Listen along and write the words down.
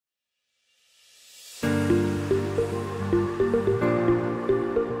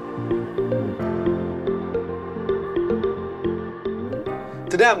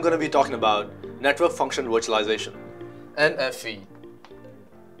Today I'm going to be talking about network function virtualization. NFV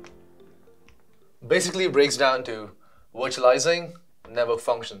basically breaks down to virtualizing network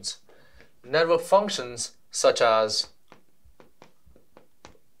functions. Network functions such as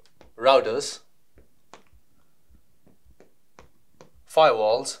routers,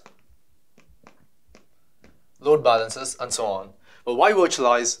 firewalls, load balancers, and so on. But why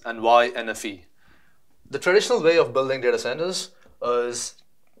virtualize and why NFV? The traditional way of building data centers is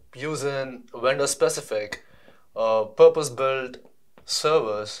using vendor-specific, purpose-built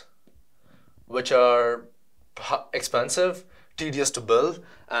servers which are expensive, tedious to build,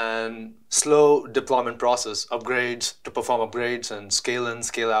 and slow deployment process, upgrades to perform upgrades and scale in,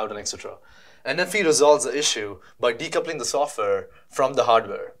 scale out, and etc. NFV resolves the issue by decoupling the software from the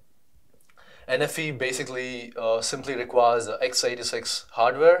hardware. NFV basically simply requires the x86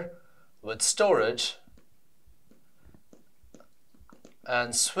 hardware with storage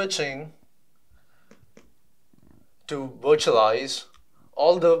and switching to virtualize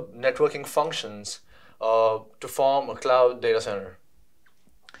all the networking functions to form a cloud data center.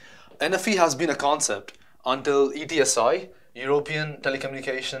 NFV has been a concept until ETSI, European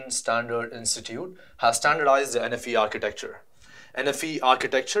Telecommunication Standard Institute, has standardized the NFV architecture. NFV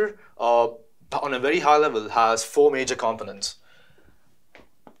architecture, on a very high level, has four major components: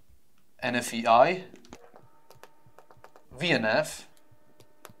 NFVI, VNF,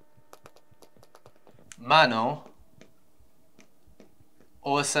 Mano,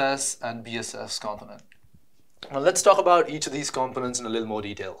 OSS, and BSS component. Now let's talk about each of these components in a little more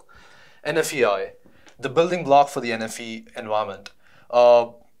detail. NFVI, the building block for the NFV environment.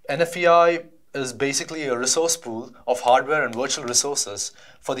 NFVI is basically a resource pool of hardware and virtual resources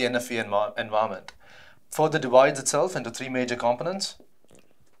for the NFV environment. Further divides itself into three major components: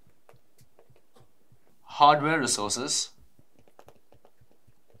 hardware resources,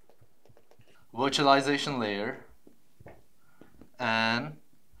 virtualization layer, and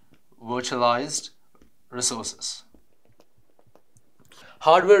virtualized resources.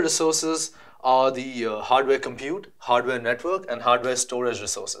 Hardware resources are the hardware compute, hardware network, and hardware storage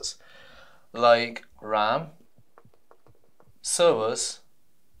resources like RAM, servers,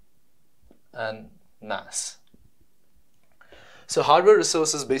 and NAS. So hardware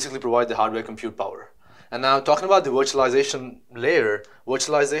resources basically provide the hardware compute power. And now talking about the virtualization layer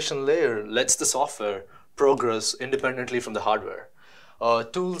lets the software progress independently from the hardware.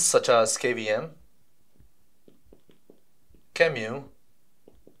 Tools such as KVM, QEMU,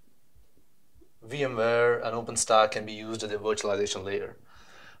 VMware, and OpenStack can be used as the virtualization layer.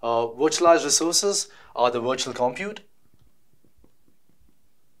 Virtualized resources are the virtual compute,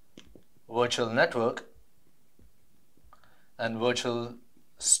 virtual network, and virtual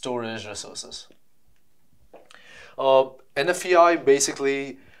storage resources. NFVI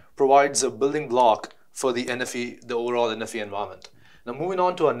basically provides a building block for the overall NFV environment. Now moving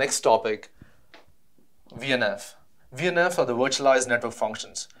on to our next topic, VNF. VNF are the virtualized network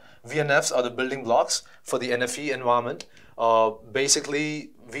functions. VNFs are the building blocks for the NFV environment.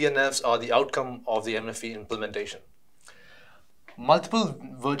 Basically, VNFs are the outcome of the NFV implementation. Multiple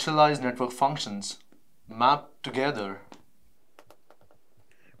virtualized network functions mapped together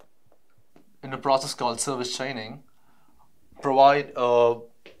in a process called service chaining provide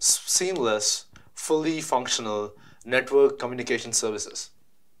seamless, fully functional network communication services.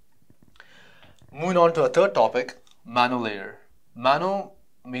 Moving on to our third topic, Mano layer. Mano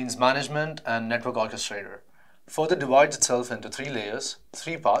means management and network orchestrator. Further divides itself into three layers,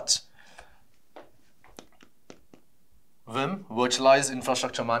 three parts: VIM, Virtualized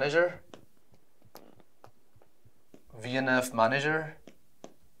Infrastructure Manager, VNF Manager,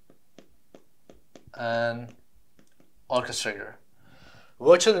 and Orchestrator.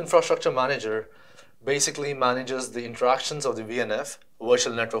 Virtual Infrastructure Manager basically manages the interactions of the VNF,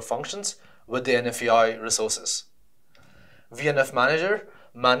 virtual network functions, with the NFVI resources. VNF Manager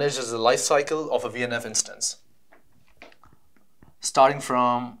manages the life cycle of a VNF instance, starting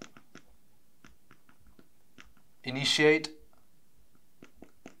from initiate,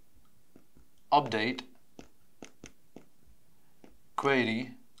 update,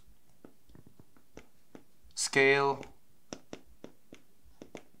 query, scale,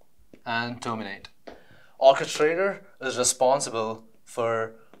 and terminate. Orchestrator is responsible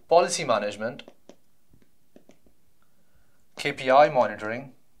for policy management, KPI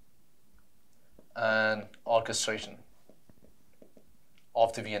monitoring, and orchestration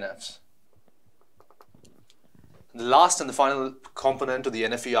of the VNFs. The last and the final component of the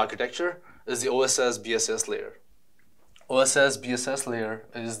NFV architecture is the OSS-BSS layer. OSS-BSS layer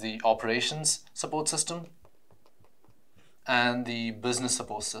is the operations support system. and the business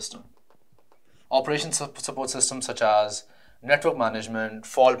support system. Operations support systems such as network management,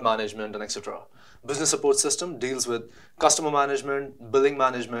 fault management, and etc. Business support system deals with customer management, billing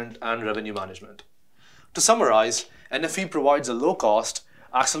management, and revenue management. To summarize, NFV provides a low-cost,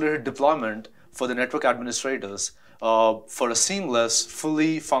 accelerated deployment for the network administrators for a seamless,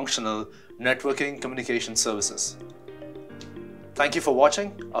 fully functional networking communication services. Thank you for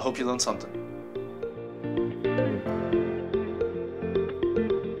watching. I hope you learned something.